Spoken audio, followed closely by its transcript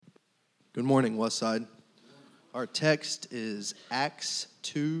Good morning, Westside. Our text is Acts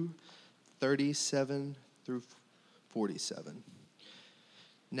 2:37 through 47.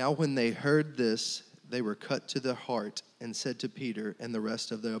 Now when they heard this, they were cut to the heart and said to Peter and the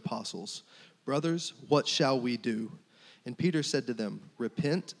rest of the apostles, "Brothers, what shall we do?" And Peter said to them,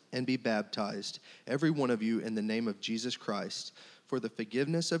 "Repent and be baptized, every one of you, in the name of Jesus Christ, for the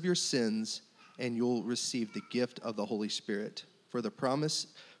forgiveness of your sins, and you'll receive the gift of the Holy Spirit. For the promise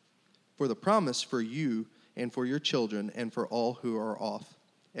for you and for your children and for all who are off,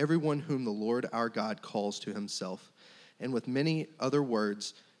 everyone whom the Lord our God calls to himself." And with many other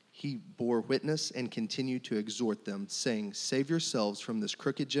words he bore witness and continued to exhort them, saying, "Save yourselves from this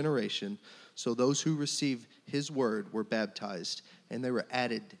crooked generation." So those who received his word were baptized, and they were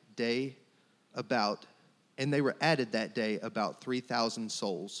added that day about 3,000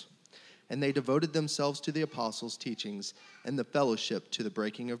 souls. And they devoted themselves to the apostles' teachings and the fellowship, to the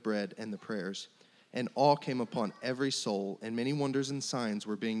breaking of bread and the prayers. And awe came upon every soul, and many wonders and signs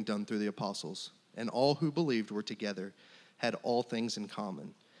were being done through the apostles. And all who believed were together, had all things in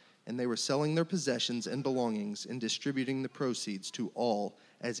common. And they were selling their possessions and belongings and distributing the proceeds to all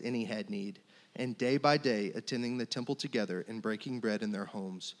as any had need. And day by day, attending the temple together and breaking bread in their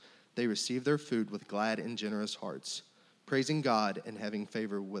homes, they received their food with glad and generous hearts, praising God and having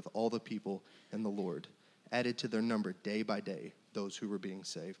favor with all the people, and the Lord added to their number day by day those who were being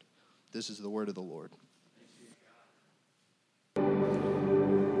saved. This is the word of the Lord.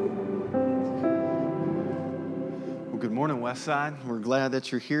 Good morning, Westside. We're glad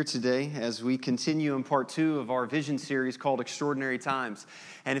that you're here today as we continue in part 2 of our vision series called Extraordinary Times.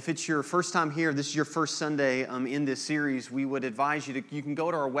 And if it's your first time here, this is your first Sunday in this series, we would advise you can go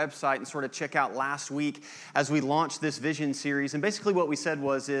to our website and sort of check out last week as we launched this vision series. And basically what we said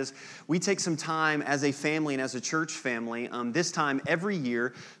is we take some time as a family and as a church family, this time every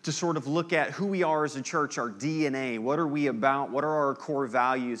year, to sort of look at who we are as a church, our DNA, what are we about, what are our core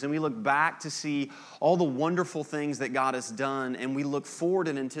values. And we look back to see all the wonderful things that God has done, and we look forward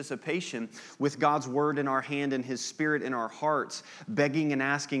in anticipation with God's word in our hand and his spirit in our hearts, begging and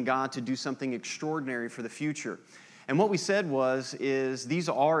asking God to do something extraordinary for the future. And what we said is these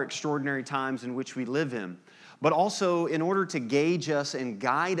are extraordinary times in which we live in. But also, in order to gauge us and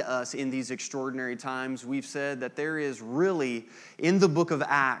guide us in these extraordinary times, we've said that there is really, in the book of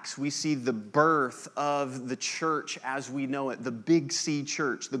Acts, we see the birth of the church as we know it, the Big C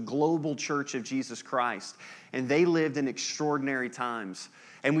church, the global church of Jesus Christ. And they lived in extraordinary times.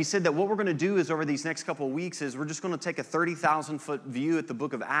 And we said that what we're going to do is over these next couple of weeks is we're just going to take a 30,000-foot view at the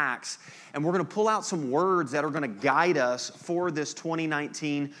book of Acts, and we're going to pull out some words that are going to guide us for this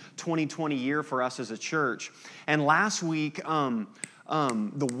 2019-2020 year for us as a church. And last week, the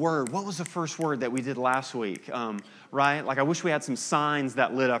word, what was the first word that we did last week? Right? Like I wish we had some signs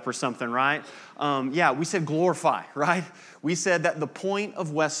that lit up or something, right? We said glorify, right? We said that the point of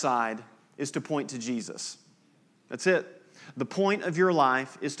Westside is to point to Jesus. That's it. The point of your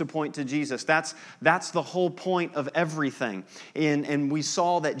life is to point to Jesus. That's the whole point of everything. And we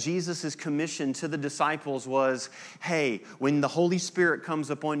saw that Jesus' commission to the disciples was, hey, when the Holy Spirit comes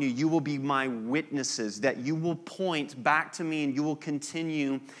upon you, you will be my witnesses, that you will point back to me and you will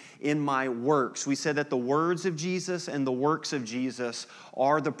continue in my works. We said that the words of Jesus and the works of Jesus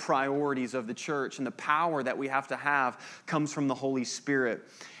are the priorities of the church, and the power that we have to have comes from the Holy Spirit.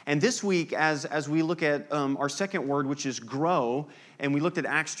 And this week, as we look at our second word, which is grow, and we looked at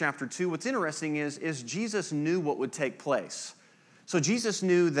Acts chapter 2, what's interesting is Jesus knew what would take place. So Jesus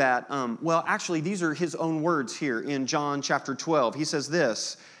knew that, actually, these are his own words here in John chapter 12. He says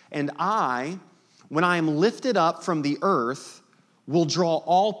this, "And I, when I am lifted up from the earth, will draw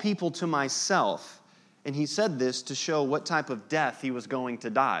all people to myself." And he said this to show what type of death he was going to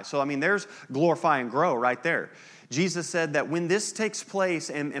die. So, there's glorify and grow right there. Jesus said that when this takes place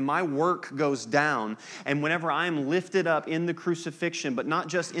and my work goes down, and whenever I am lifted up in the crucifixion, but not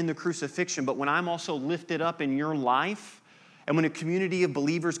just in the crucifixion, but when I'm also lifted up in your life, and when a community of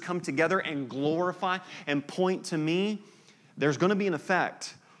believers come together and glorify and point to me, there's going to be an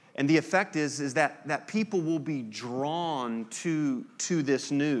effect. And the effect is that people will be drawn to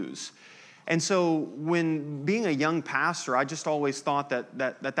this news. And so when being a young pastor, I just always thought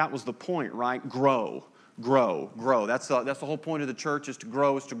that was the point, right? Grow. That's the whole point of the church, is to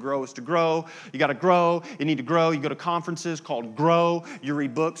grow. You got to grow. You need to grow. You go to conferences called Grow. You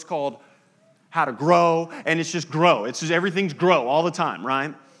read books called How to Grow. And it's just grow. It's just everything's grow all the time,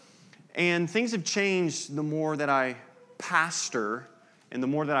 right? And things have changed the more that I pastor and the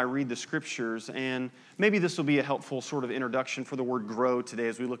more that I read the scriptures, and maybe this will be a helpful sort of introduction for the word grow today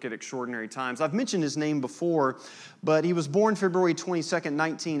as we look at extraordinary times. I've mentioned his name before, but he was born February 22nd,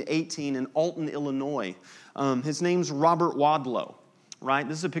 1918 in Alton, Illinois. His name's Robert Wadlow, right?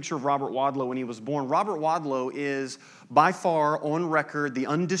 This is a picture of Robert Wadlow when he was born. Robert Wadlow is by far on record the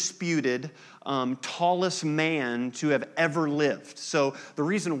undisputed tallest man to have ever lived. So the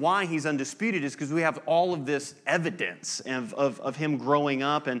reason why he's undisputed is because we have all of this evidence of him growing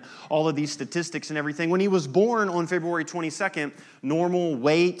up and all of these statistics and everything. When he was born on February 22nd, normal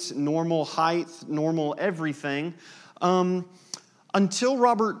weight, normal height, normal everything, until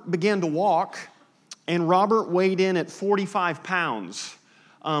Robert began to walk, and Robert weighed in at 45 pounds.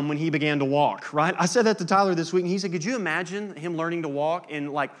 When he began to walk, right? I said that to Tyler this week, and he said, could you imagine him learning to walk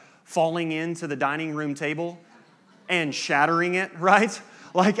and like falling into the dining room table and shattering it, right?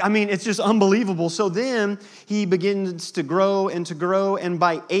 Like, I mean, it's just unbelievable. So then he begins to grow, and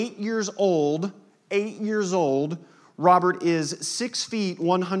by 8 years old, Robert is 6 feet,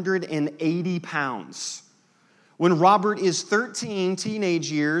 180 pounds. When Robert is 13,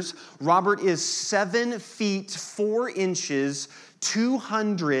 teenage years, Robert is 7 feet, 4 inches,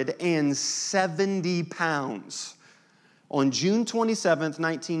 270 pounds. On June 27th,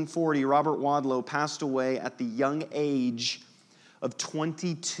 1940, Robert Wadlow passed away at the young age of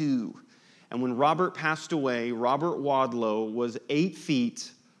 22. And when Robert passed away, Robert Wadlow was 8 feet,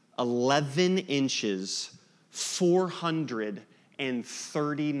 11 inches,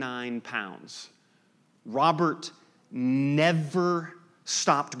 439 pounds. Robert never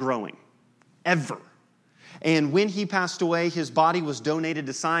stopped growing, ever. And when he passed away, his body was donated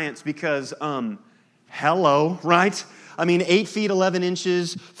to science because, hello, right? I mean, 8 feet, 11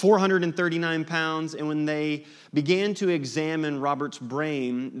 inches, 439 pounds. And when they began to examine Robert's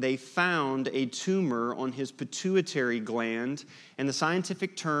brain, they found a tumor on his pituitary gland. And the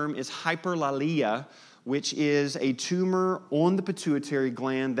scientific term is hyperlalia, which is a tumor on the pituitary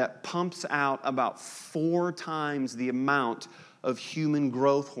gland that pumps out about 4 times the amount of human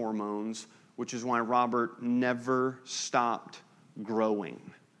growth hormones, which is why Robert never stopped growing.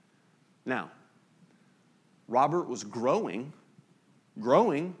 Now, Robert was growing,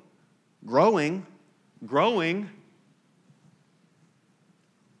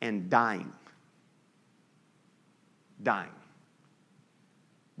 and dying. Dying.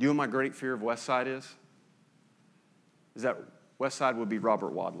 Do you know what my great fear of Westside is? Is that Westside would be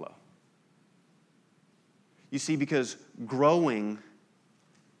Robert Wadlow. You see, because growing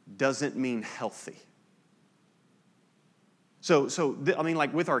doesn't mean healthy. So I mean,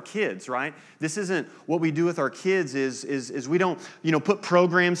 like with our kids, right? This isn't what we do with our kids is we don't, put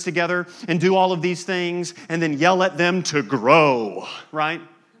programs together and do all of these things and then yell at them to grow, right?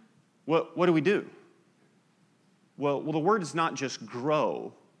 What do we do? Well, the word is not just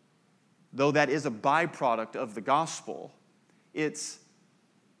grow, though that is a byproduct of the gospel.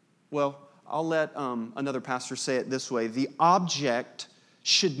 I'll let another pastor say it this way. The object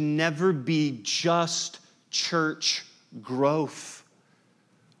should never be just church growth,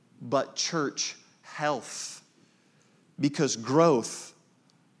 but church health, because growth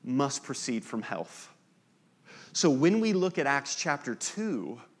must proceed from health. So when we look at Acts chapter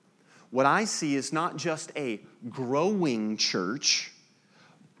 2, what I see is not just a growing church,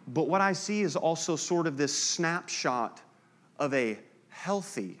 but what I see is also sort of this snapshot of a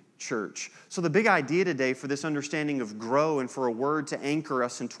healthy church. So the big idea today for this understanding of grow and for a word to anchor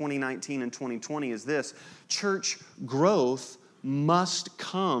us in 2019 and 2020 is this: church growth must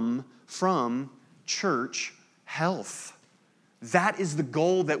come from church health. That is the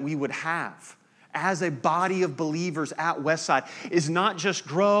goal that we would have as a body of believers at Westside, is not just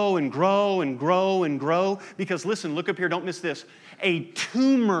grow and grow and grow and grow, because listen, look up here, don't miss this. A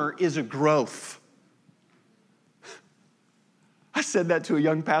tumor is a growth. I said that to a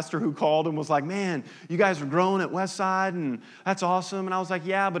young pastor who called and was like, man, you guys are growing at Westside and that's awesome. And I was like,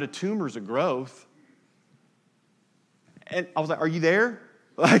 yeah, but a tumor's a growth. And I was like, are you there?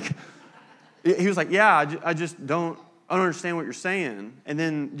 Like, he was like, yeah, I just don't understand what you're saying. And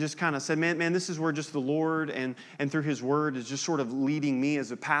then just kind of said, man, this is where just the Lord and through His Word is just sort of leading me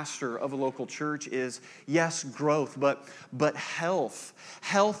as a pastor of a local church is, yes, growth, but health.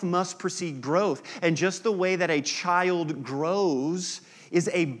 Health must precede growth. And just the way that a child grows is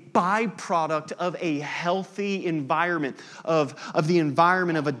a byproduct of a healthy environment, of the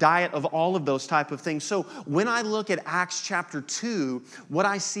environment, of a diet, of all of those type of things. So when I look at Acts chapter 2, what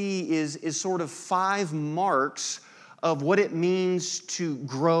I see is sort of 5 marks of what it means to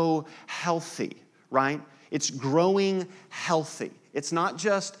grow healthy, right? It's growing healthy. It's not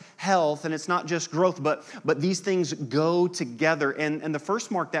just health and it's not just growth, but these things go together. And the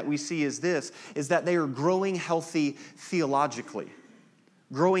first mark that we see is this, is that they are growing healthy theologically.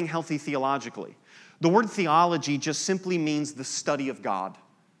 Growing healthy theologically. The word theology just simply means the study of God.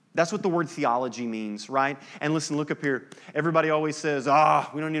 That's what the word theology means, right? And listen, look up here. Everybody always says,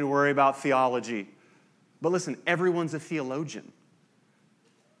 we don't need to worry about theology. But listen, everyone's a theologian.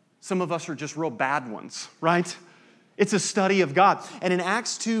 Some of us are just real bad ones, right? It's a study of God. And in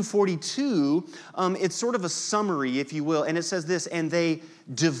Acts 2:42, it's sort of a summary, if you will, and it says this, and they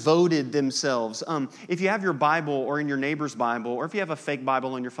devoted themselves. If you have your Bible or in your neighbor's Bible, or if you have a fake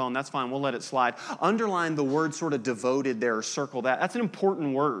Bible on your phone, that's fine, we'll let it slide. Underline the word sort of devoted there, or circle that. That's an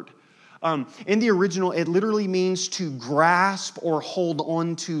important word. In the original, it literally means to grasp or hold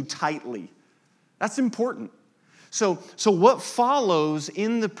on to tightly. That's important. So what follows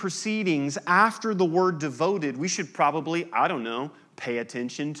in the proceedings after the word devoted, we should probably, pay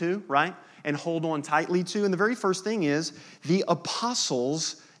attention to, right? And hold on tightly to. And the very first thing is the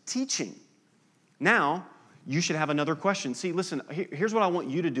apostles' teaching. Now, you should have another question. See, listen, here's what I want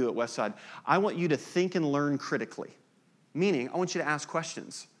you to do at Westside. I want you to think and learn critically. Meaning, I want you to ask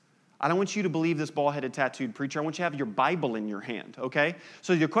questions. I don't want you to believe this bald-headed tattooed preacher. I want you to have your Bible in your hand, okay?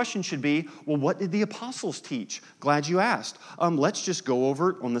 So your question should be, well, what did the apostles teach? Glad you asked. Let's just go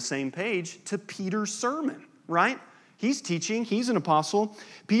over on the same page to Peter's sermon, right? He's teaching. He's an apostle.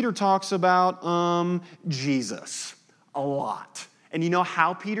 Peter talks about Jesus a lot. And you know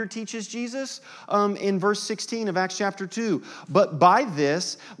how Peter teaches Jesus? In verse 16 of Acts chapter 2. But by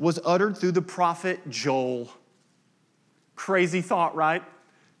this was uttered through the prophet Joel. Crazy thought, right?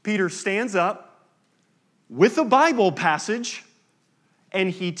 Peter stands up with a Bible passage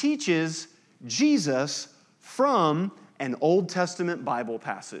and he teaches Jesus from an Old Testament Bible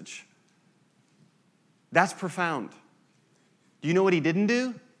passage. That's profound. Do you know what he didn't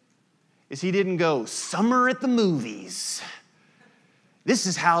do? He didn't go, summer at the movies. This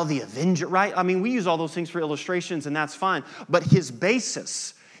is how the Avenger, right? I mean, we use all those things for illustrations and that's fine. But his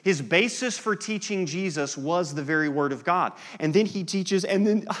basis for teaching Jesus was the very Word of God. And then he teaches, and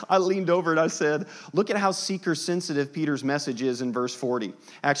then I leaned over and I said, look at how seeker-sensitive Peter's message is in verse 40.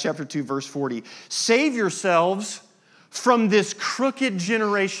 Acts chapter 2, verse 40. Save yourselves from this crooked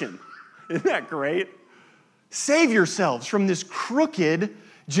generation. Isn't that great? Save yourselves from this crooked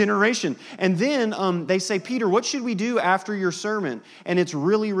generation. And then they say, Peter, what should we do after your sermon? And it's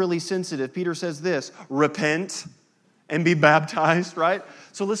really, really sensitive. Peter says this, repent and be baptized, right?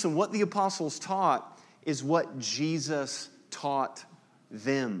 So listen, what the apostles taught is what Jesus taught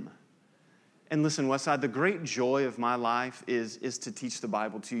them. And listen, Westside, the great joy of my life is to teach the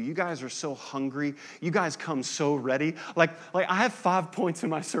Bible to you. You guys are so hungry. You guys come so ready. Like I have 5 points in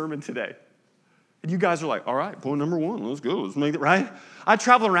my sermon today. And you guys are like, all right, point number 1, let's go, let's make it, right? I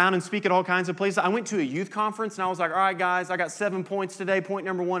travel around and speak at all kinds of places. I went to a youth conference and I was like, all right, guys, I got 7 points today, point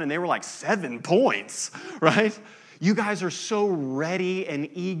number 1. And they were like, 7 points, right? You guys are so ready and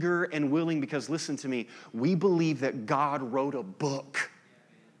eager and willing because, listen to me, we believe that God wrote a book.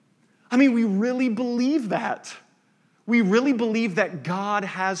 I mean, we really believe that. We really believe that God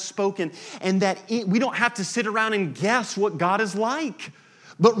has spoken and that we don't have to sit around and guess what God is like,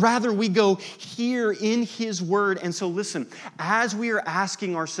 but rather we go here in His Word. And so listen, as we are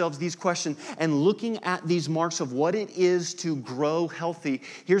asking ourselves these questions and looking at these marks of what it is to grow healthy,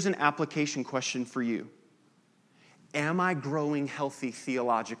 here's an application question for you. Am I growing healthy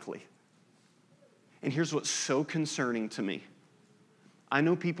theologically? And here's what's so concerning to me. I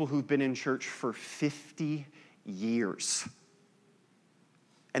know people who've been in church for 50 years,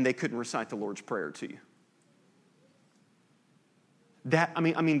 and they couldn't recite the Lord's Prayer to you. That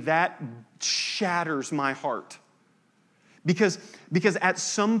shatters my heart. Because at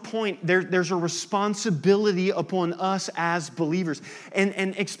some point, there's a responsibility upon us as believers.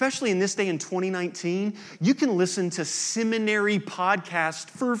 And especially in this day in 2019, you can listen to seminary podcasts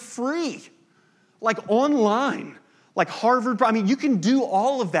for free, like online, like Harvard. I mean, you can do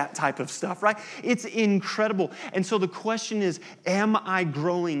all of that type of stuff, right? It's incredible. And so the question is, am I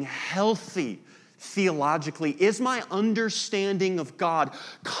growing healthy theologically? Is my understanding of God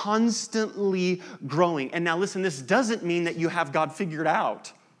constantly growing? And now listen, this doesn't mean that you have God figured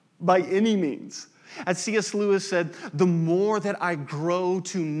out by any means. As C.S. Lewis said, the more that I grow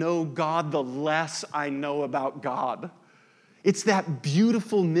to know God, the less I know about God. It's that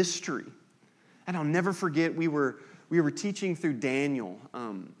beautiful mystery. And I'll never forget, we were teaching through Daniel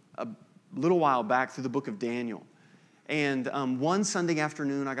a little while back, through the book of Daniel. And one Sunday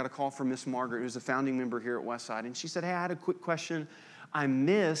afternoon, I got a call from Miss Margaret, who's a founding member here at Westside. And she said, hey, I had a quick question. I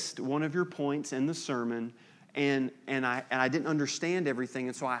missed one of your points in the sermon, and I didn't understand everything,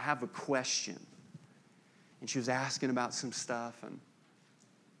 and so I have a question. And she was asking about some stuff, and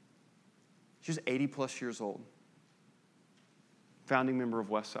she was 80 plus years old, founding member of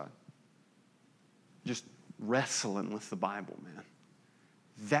Westside, just wrestling with the Bible, man.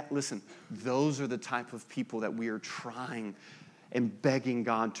 Listen, those are the type of people that we are trying and begging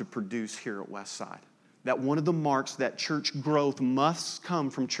God to produce here at Westside. That one of the marks that church growth must come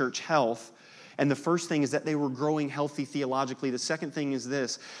from church health. And the first thing is that they were growing healthy theologically. The second thing is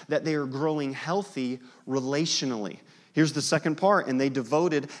this, that they are growing healthy relationally. Here's the second part. And they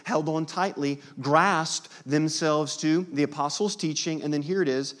devoted, held on tightly, grasped themselves to the apostles' teaching. And then here it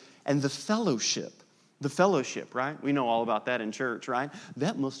is, and the fellowship. The fellowship, right? We know all about that in church, right?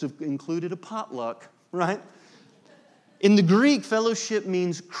 That must have included a potluck, right? In the Greek, fellowship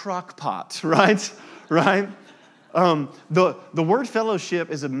means crock pot, right? Right? The word fellowship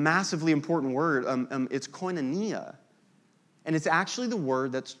is a massively important word. It's koinonia. And it's actually the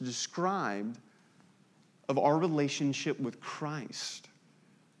word that's described of our relationship with Christ.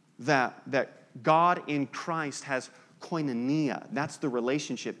 That God in Christ has koinonia. That's the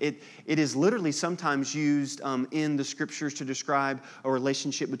relationship. It is literally sometimes used in the scriptures to describe a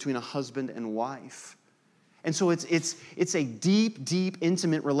relationship between a husband and wife. And so it's a deep, deep,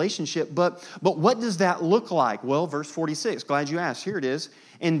 intimate relationship. But what does that look like? Well, verse 46, glad you asked. Here it is.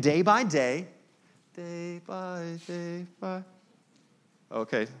 And day by day.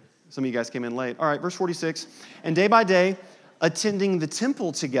 Okay, some of you guys came in late. All right, verse 46. And day by day, attending the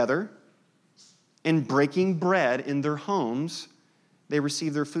temple together and breaking bread in their homes, they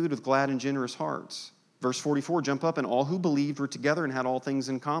received their food with glad and generous hearts. Verse 44, jump up, and all who believed were together and had all things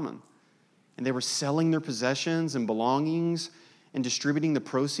in common. And they were selling their possessions and belongings and distributing the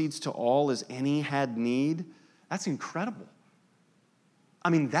proceeds to all as any had need. That's incredible. I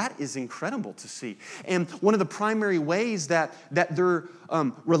mean, that is incredible to see. And one of the primary ways that their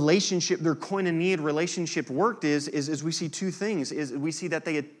relationship, their koinonia relationship worked is we see two things. We see that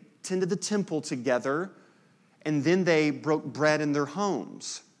they attended the temple together, and then they broke bread in their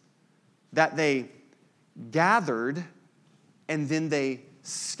homes. That they gathered, and then they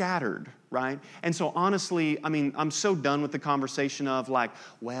scattered, right? And so honestly, I mean, I'm so done with the conversation of like,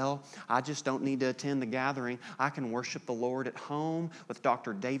 well, I just don't need to attend the gathering. I can worship the Lord at home with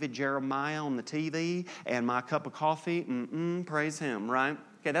Dr. David Jeremiah on the TV and my cup of coffee. Praise him, right?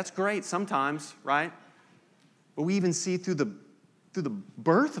 Okay, that's great sometimes, right? But we even see through the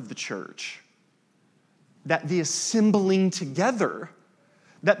birth of the church that the assembling together,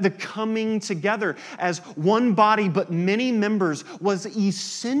 that the coming together as one body but many members was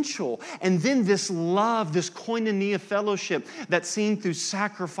essential. And then this love, this koinonia fellowship that's seen through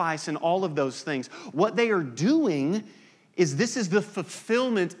sacrifice and all of those things. What they are doing is this is the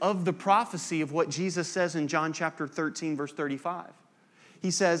fulfillment of the prophecy of what Jesus says in John chapter 13, verse 35.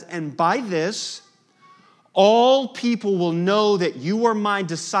 He says, and by this, all people will know that you are my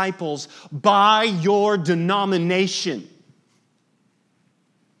disciples by your denomination.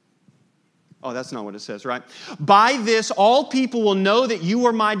 Oh, that's not what it says, right? By this, all people will know that you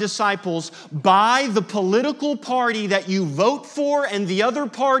are my disciples by the political party that you vote for and the other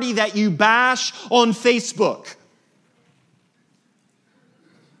party that you bash on Facebook.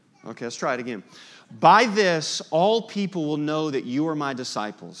 Okay, let's try it again. By this, all people will know that you are my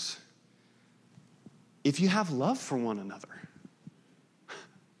disciples if you have love for one another.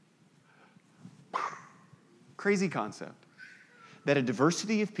 Crazy concept. That a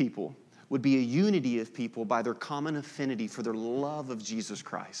diversity of people would be a unity of people by their common affinity for their love of Jesus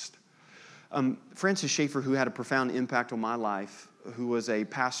Christ. Francis Schaeffer, who had a profound impact on my life, who was a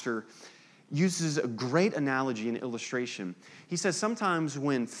pastor, uses a great analogy and illustration. He says sometimes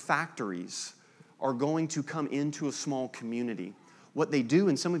when factories are going to come into a small community, what they do,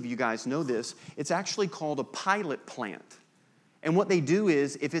 and some of you guys know this, it's actually called a pilot plant. And what they do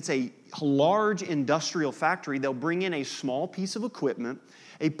is, if it's a large industrial factory, they'll bring in a small piece of equipment,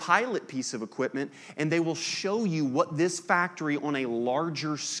 a pilot piece of equipment, and they will show you what this factory on a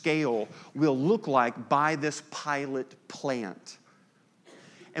larger scale will look like by this pilot plant.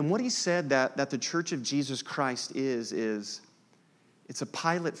 And what he said that the Church of Jesus Christ is it's a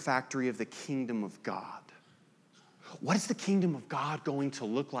pilot factory of the kingdom of God. What is the kingdom of God going to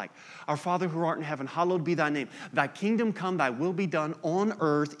look like? Our Father who art in heaven, hallowed be thy name. Thy kingdom come, thy will be done on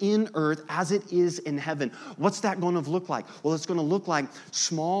earth, in earth, as it is in heaven. What's that going to look like? Well, it's going to look like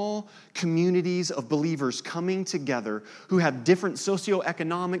small communities of believers coming together who have different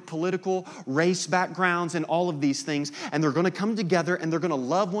socioeconomic, political, race backgrounds, and all of these things. And they're going to come together and they're going to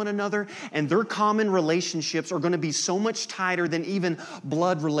love one another. And their common relationships are going to be so much tighter than even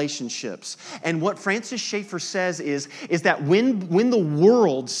blood relationships. And what Francis Schaeffer says is that when the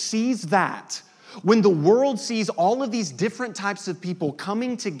world sees that, when the world sees all of these different types of people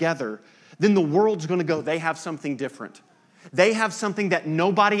coming together, then the world's going to go, they have something different. They have something that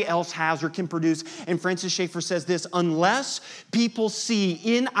nobody else has or can produce. And Francis Schaeffer says this, unless people see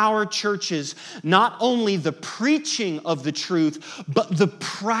in our churches not only the preaching of the truth, but the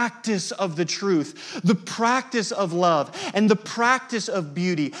practice of the truth, the practice of love, and the practice of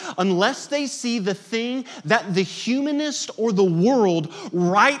beauty, unless they see the thing that the humanist or the world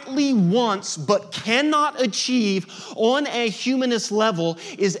rightly wants but cannot achieve on a humanist level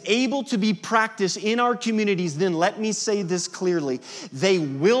is able to be practiced in our communities, then let me say this clearly. They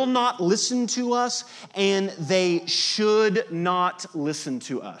will not listen to us, and they should not listen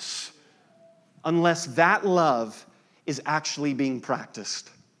to us unless that love is actually being practiced.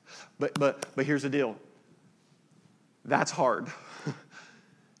 But here's the deal. That's hard.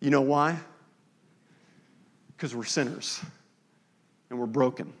 You know why? Because we're sinners and we're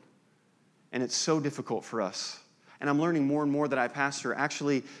broken. And it's so difficult for us. And I'm learning more and more that I pastor.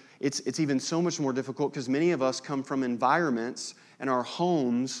 Actually, it's even so much more difficult because many of us come from environments and our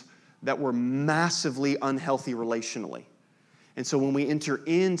homes that were massively unhealthy relationally. And so when we enter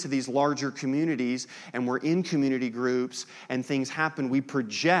into these larger communities and we're in community groups and things happen, we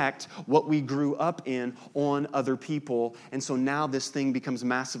project what we grew up in on other people. And so now this thing becomes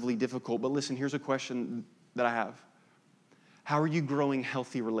massively difficult. But listen, here's a question that I have. How are you growing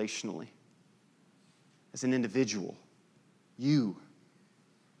healthy relationally? As an individual, you.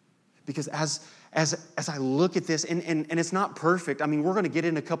 Because as I look at this, and it's not perfect. I mean, we're going to get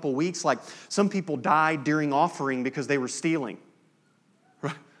in a couple weeks, like some people died during offering because they were stealing.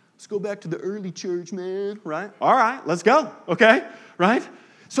 Right? Let's go back to the early church, man. Right? All right, let's go. Okay? Right?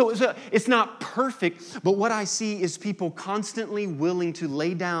 So it's not perfect, but what I see is people constantly willing to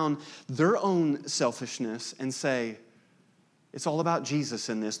lay down their own selfishness and say, it's all about Jesus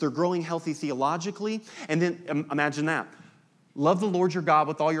in this. They're growing healthy theologically, and then imagine that. Love the Lord your God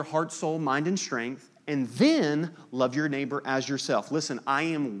with all your heart, soul, mind, and strength, and then love your neighbor as yourself. Listen, I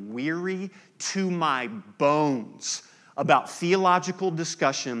am weary to my bones about theological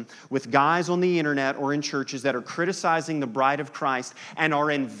discussion with guys on the internet or in churches that are criticizing the bride of Christ and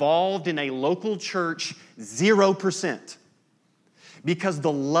are involved in a local church 0%. Because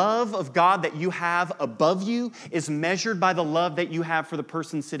the love of God that you have above you is measured by the love that you have for the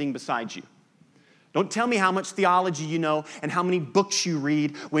person sitting beside you. Don't tell me how much theology you know and how many books you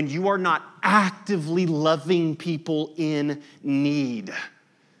read when you are not actively loving people in need.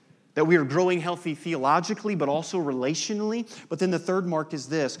 That we are growing healthy theologically, but also relationally. But then the third mark is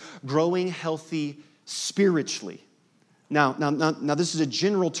this, growing healthy spiritually. Now, this is a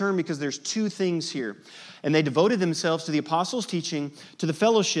general term because there's two things here. And they devoted themselves to the apostles' teaching, to the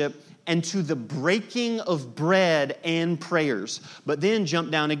fellowship, and to the breaking of bread and prayers. But then jump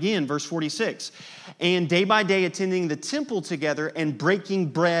down again, verse 46. And day by day attending the temple together and breaking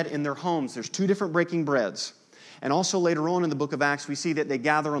bread in their homes. There's two different breaking breads. And also later on in the book of Acts, we see that they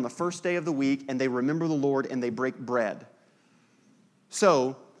gather on the first day of the week and they remember the Lord and they break bread.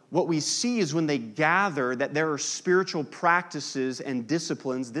 So what we see is when they gather that there are spiritual practices and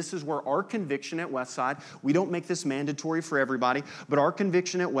disciplines. This is where our conviction at Westside, we don't make this mandatory for everybody, but our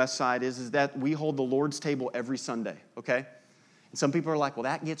conviction at Westside is that we hold the Lord's table every Sunday, okay? And some people are like, well,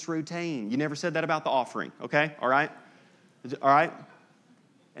 that gets routine. You never said that about the offering, okay? All right? All right?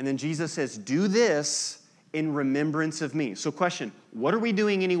 And then Jesus says, do this in remembrance of me. So question, what are we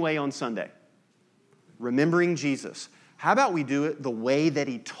doing anyway on Sunday? Remembering Jesus. How about we do it the way that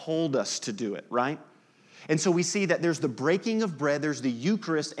he told us to do it, right? And so we see that there's the breaking of bread, there's the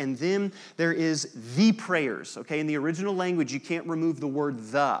Eucharist, and then there is the prayers, okay? In the original language, you can't remove the word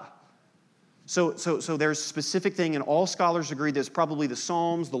the. So there's a specific thing, and all scholars agree there's probably the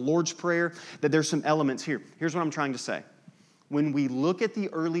Psalms, the Lord's Prayer, that there's some elements here. Here's what I'm trying to say. When we look at the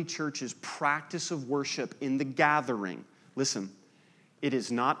early church's practice of worship in the gathering, listen, it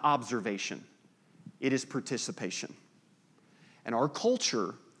is not observation, it is participation. And our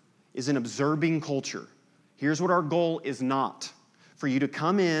culture is an observing culture. Here's what our goal is not. for you to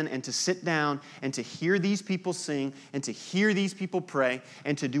come in and to sit down and to hear these people sing and to hear these people pray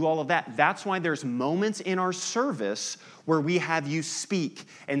and to do all of that. That's why there's moments in our service where we have you speak.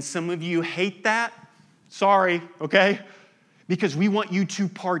 And some of you hate that. Sorry, okay? Because we want you to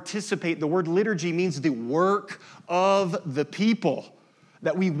participate. The word liturgy means the work of the people,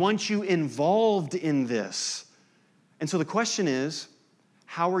 that we want you involved in this. And so the question is,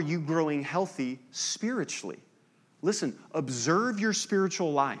 how are you growing healthy spiritually? Listen, observe your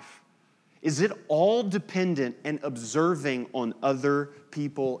spiritual life. Is it all dependent and observing on other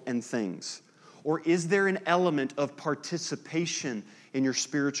people and things? Or is there an element of participation in your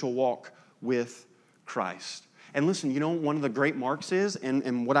spiritual walk with Christ? And listen, you know one of the great marks is,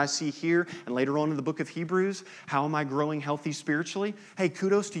 and what I see here and later on in the book of Hebrews, how am I growing healthy spiritually? Hey,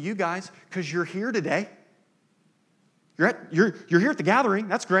 kudos to you guys, because you're here today. You're here at the gathering,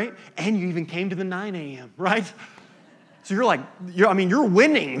 that's great. And you even came to the 9 a.m., right? So you're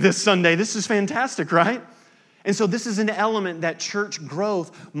winning this Sunday. This is fantastic, right? And so this is an element that church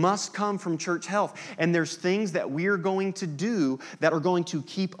growth must come from church health. And there's things that we are going to do that are going to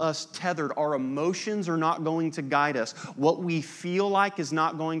keep us tethered. Our emotions are not going to guide us. What we feel like is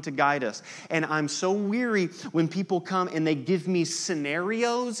not going to guide us. And I'm so weary when people come and they give me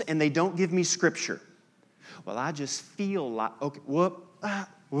scenarios and they don't give me scripture. Well, I just feel like,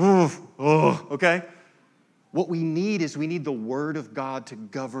 okay? What we need is the Word of God to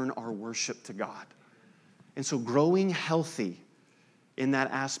govern our worship to God. And so growing healthy in that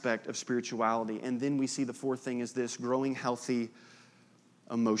aspect of spirituality. And then we see the fourth thing is this, growing healthy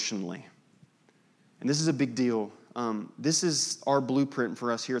emotionally. And this is a big deal. This is our blueprint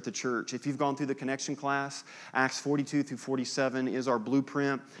for us here at the church. If you've gone through the connection class, Acts 42 through 47 is our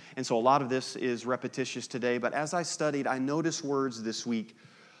blueprint. And so a lot of this is repetitious today. But as I studied, I noticed words this week.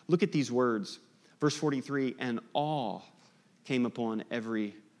 Look at these words. Verse 43, and awe came upon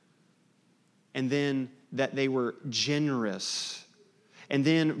every. And then that they were generous. And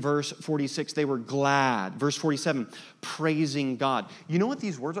then verse 46, they were glad. Verse 47, praising God. You know what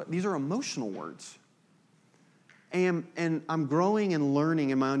these words are? These are emotional words. And I'm growing and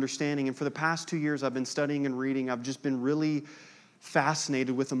learning in my understanding. And for the past 2 years, I've been studying and reading. I've just been really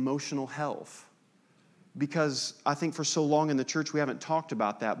fascinated with emotional health. Because I think for so long in the church, we haven't talked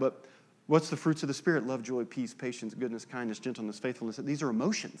about that. But what's the fruits of the Spirit? Love, joy, peace, patience, goodness, kindness, gentleness, faithfulness. These are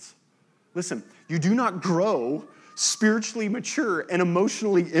emotions. Listen, you do not grow spiritually mature and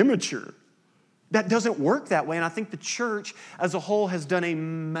emotionally immature. That doesn't work that way. And I think the church as a whole has done a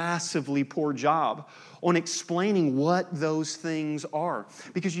massively poor job on explaining what those things are.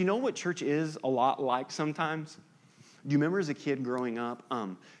 Because you know what church is a lot like sometimes? Do you remember as a kid growing up,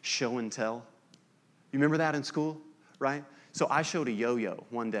 show and tell? You remember that in school, right? So I showed a yo-yo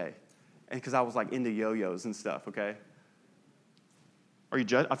one day. Because I was like into yo-yos and stuff, okay? Are you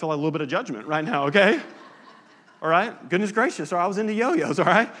I feel like a little bit of judgment right now, okay? All right? Goodness gracious, I was into yo-yos, all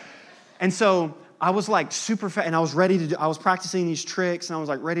right? And so I was like super fat, and I was practicing these tricks, and I was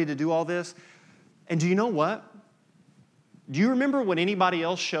like ready to do all this. And do you know what? Do you remember what anybody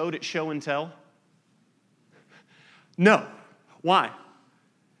else showed at show and tell? No. Why?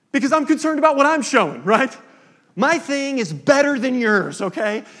 Because I'm concerned about what I'm showing, right? My thing is better than yours,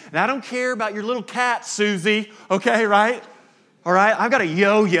 okay? And I don't care about your little cat, Susie, okay, right? All right? I've got a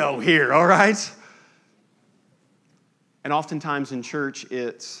yo-yo here, all right? And oftentimes in church,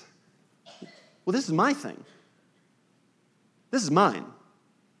 it's, well, this is my thing. This is mine.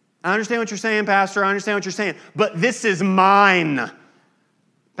 I understand what you're saying, Pastor. I understand what you're saying. But this is mine,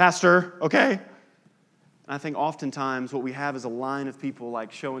 Pastor, okay? And I think oftentimes what we have is a line of people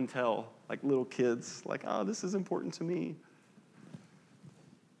like show and tell, like little kids, like, oh, this is important to me.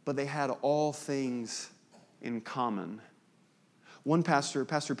 But they had all things in common. One pastor,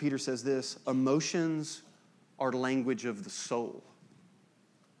 Pastor Peter, says this, emotions are language of the soul.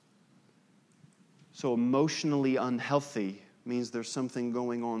 So emotionally unhealthy means there's something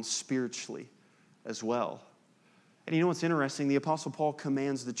going on spiritually as well. And you know what's interesting? The Apostle Paul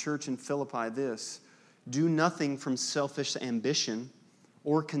commands the church in Philippi this, do nothing from selfish ambition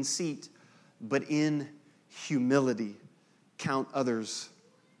or conceit, but in humility count others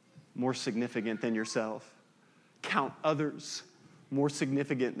more significant than yourself. Count others more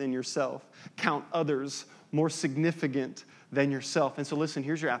significant than yourself. Count others more significant than yourself. And so listen,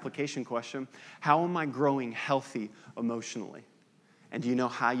 here's your application question. How am I growing healthy emotionally? And do you know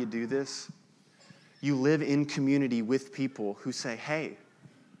how you do this? You live in community with people who say, hey,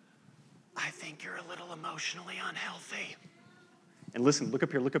 I think you're a little emotionally unhealthy. And listen, look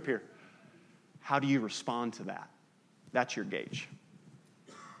up here. How do you respond to that? That's your gauge.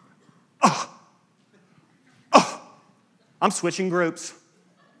 I'm switching groups.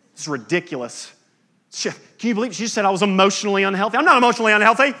 It's ridiculous. Can you believe she said I was emotionally unhealthy? I'm not emotionally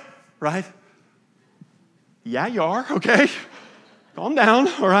unhealthy, right? Yeah, you are, okay? Calm down,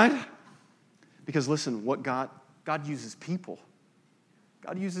 all right? Because listen, what God uses people.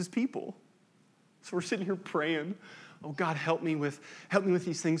 God uses people. So we're sitting here praying, oh, God, help me with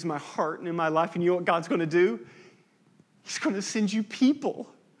these things in my heart and in my life. And you know what God's going to do? He's going to send you people.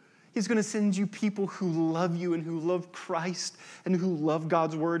 He's going to send you people who love you and who love Christ and who love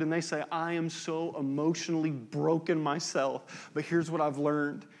God's word. And they say, I am so emotionally broken myself. But here's what I've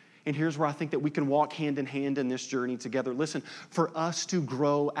learned. And here's where I think that we can walk hand in hand in this journey together. Listen, for us to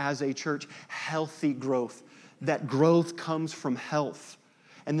grow as a church, healthy growth, that growth comes from health.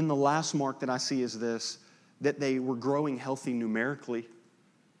 And then the last mark that I see is this, that they were growing healthy numerically.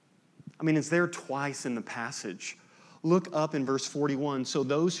 I mean, it's there twice in the passage. Look up in verse 41. So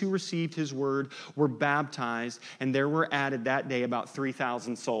those who received his word were baptized, and there were added that day about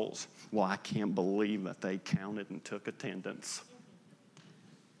 3,000 souls. Well, I can't believe that they counted and took attendance.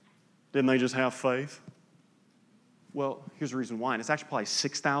 Didn't they just have faith? Well, here's the reason why. And it's actually probably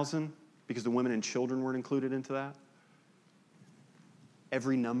 6,000 because the women and children weren't included into that.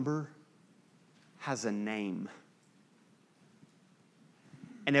 Every number has a name.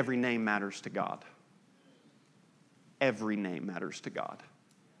 And every name matters to God. Every name matters to God.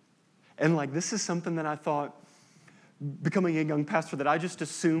 And this is something that I thought, becoming a young pastor, that I just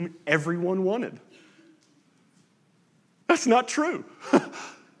assumed everyone wanted. That's not true.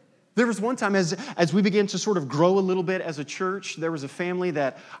 There was one time as we began to sort of grow a little bit as a church, there was a family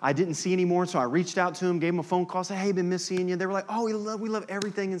that I didn't see anymore, so I reached out to them, gave them a phone call, said, hey, been missing you. They were like, oh, we love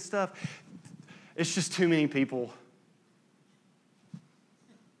everything and stuff. It's just too many people.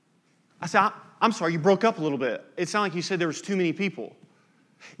 I said, I'm sorry, you broke up a little bit. It sounded like you said there was too many people.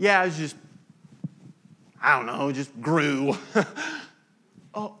 Yeah, it was just, I don't know, just grew.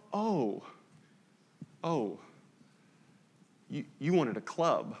 Oh. You wanted a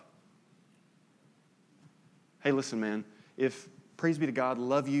club. Hey, listen, man, praise be to God,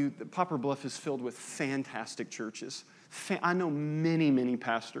 love you. Poplar Bluff is filled with fantastic churches. I know many, many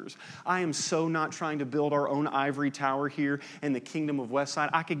pastors. I am so not trying to build our own ivory tower here in the kingdom of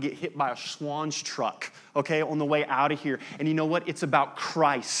Westside. I could get hit by a Schwann's truck, okay, on the way out of here. And you know what? It's about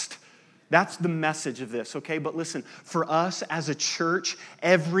Christ. That's the message of this, okay? But listen, for us as a church,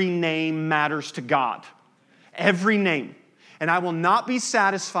 every name matters to God. Every name. And I will not be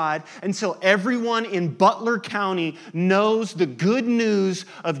satisfied until everyone in Butler County knows the good news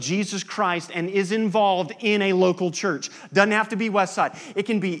of Jesus Christ and is involved in a local church. Doesn't have to be Westside. It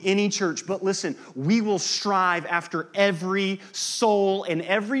can be any church. But listen, we will strive after every soul and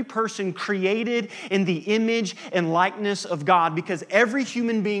every person created in the image and likeness of God, because every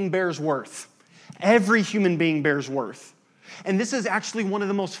human being bears worth. Every human being bears worth. And this is actually one of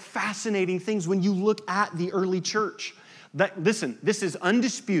the most fascinating things when you look at the early church. Listen, this is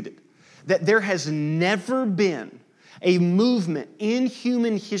undisputed, that there has never been a movement in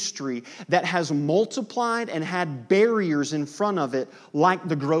human history that has multiplied and had barriers in front of it like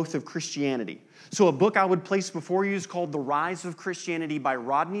the growth of Christianity. So a book I would place before you is called The Rise of Christianity by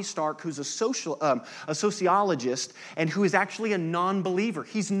Rodney Stark, who's a sociologist and who is actually a non-believer.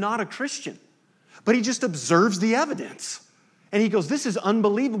 He's not a Christian, but he just observes the evidence. And he goes, this is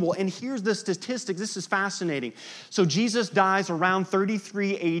unbelievable. And here's the statistic. This is fascinating. So Jesus dies around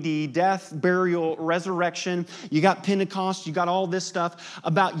 33 AD, death, burial, resurrection. You got Pentecost. You got all this stuff.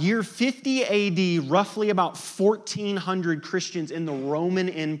 About year 50 AD, roughly about 1,400 Christians in the Roman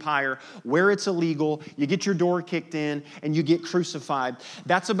Empire, where it's illegal. You get your door kicked in and you get crucified.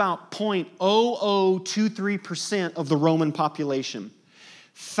 That's about 0.0023% of the Roman population.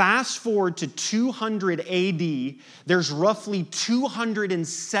 Fast forward to 200 AD, there's roughly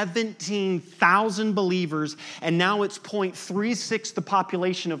 217,000 believers, and now it's 0.36 the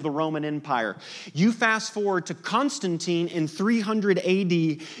population of the Roman Empire. You fast forward to Constantine in 300 AD,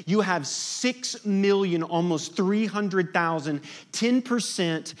 you have 6 million, almost 300,000,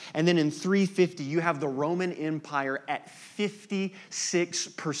 10%, and then in 350, you have the Roman Empire at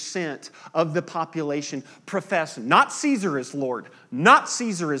 56% of the population profess not Caesar as Lord, not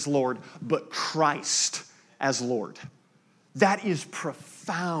Caesar as Lord, but Christ as Lord. That is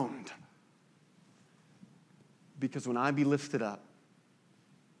profound. Because when I be lifted up,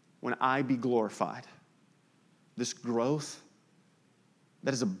 when I be glorified, this growth,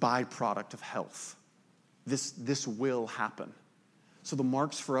 that is a byproduct of health. This will happen. So the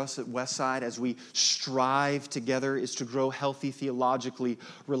marks for us at Westside as we strive together is to grow healthy theologically,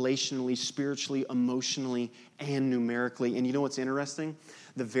 relationally, spiritually, emotionally, and numerically. And you know what's interesting?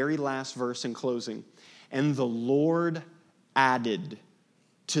 The very last verse in closing. And the Lord added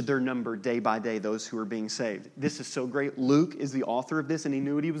to their number day by day those who are being saved. This is so great. Luke is the author of this, and he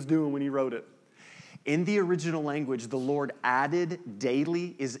knew what he was doing when he wrote it. In the original language, the Lord added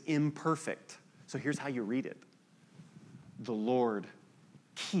daily is imperfect. So here's how you read it. The Lord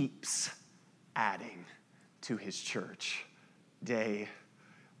keeps adding to his church day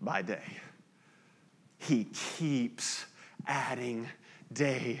by day. He keeps adding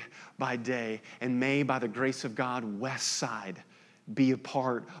day by day. And may, by the grace of God, Westside be a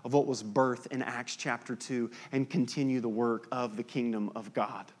part of what was birthed in Acts chapter 2 and continue the work of the kingdom of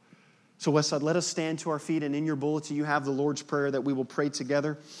God. So Westside, let us stand to our feet, and in your bulletin you have the Lord's Prayer that we will pray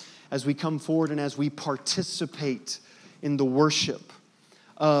together as we come forward and as we participate in the worship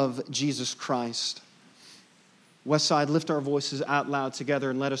of Jesus Christ. Westside, lift our voices out loud together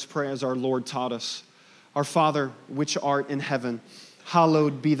and let us pray as our Lord taught us. Our Father, which art in heaven,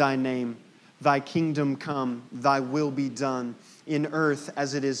 hallowed be thy name. Thy kingdom come, thy will be done, in earth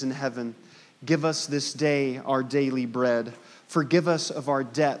as it is in heaven. Give us this day our daily bread. Forgive us of our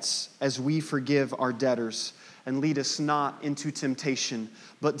debts as we forgive our debtors. And lead us not into temptation,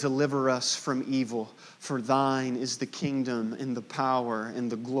 but deliver us from evil. For thine is the kingdom and the power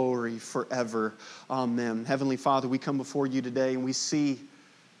and the glory forever. Amen. Heavenly Father, we come before you today and we see,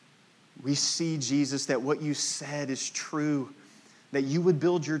 Jesus, that what you said is true. That you would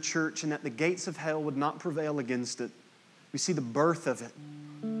build your church and that the gates of hell would not prevail against it. We see the birth of it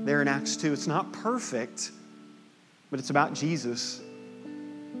there in Acts 2. It's not perfect, but it's about Jesus.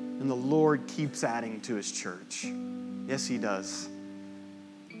 And the Lord keeps adding to his church. Yes, he does.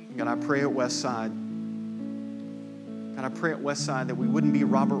 God, I pray at Westside. God, I pray at Westside that we wouldn't be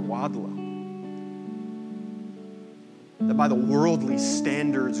Robert Wadlow. That by the worldly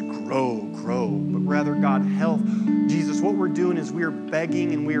standards grow, but rather, God, health. Jesus, what we're doing is we are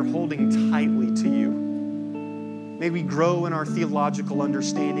begging and we are holding tightly to you. May we grow in our theological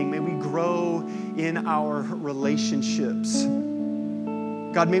understanding. May we grow in our relationships.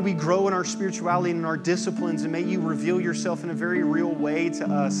 God, may we grow in our spirituality and in our disciplines, and may you reveal yourself in a very real way to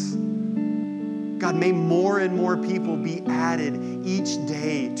us. God, may more and more people be added each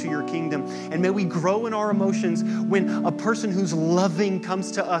day to your kingdom. And may we grow in our emotions when a person who's loving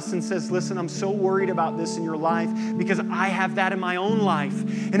comes to us and says, listen, I'm so worried about this in your life because I have that in my own life.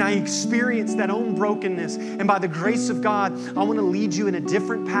 And I experience that own brokenness. And by the grace of God, I want to lead you in a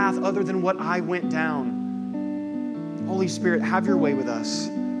different path other than what I went down. Holy Spirit, have your way with us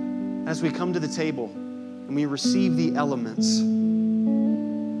as we come to the table and we receive the elements.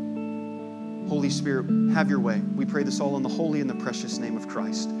 Holy Spirit, have your way. We pray this all in the holy and the precious name of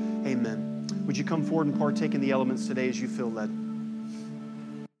Christ. Amen. Would you come forward and partake in the elements today as you feel led?